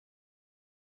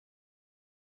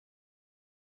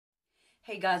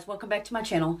Hey guys, welcome back to my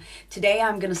channel. Today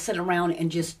I'm going to sit around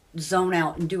and just zone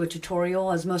out and do a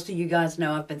tutorial. As most of you guys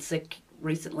know, I've been sick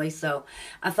recently, so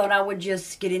I thought I would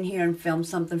just get in here and film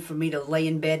something for me to lay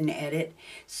in bed and edit.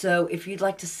 So if you'd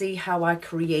like to see how I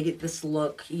created this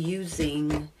look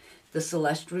using the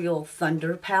Celestial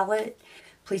Thunder palette,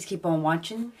 please keep on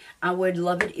watching. I would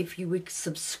love it if you would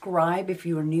subscribe if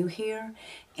you are new here.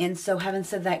 And so having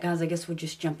said that, guys, I guess we'll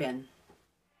just jump in.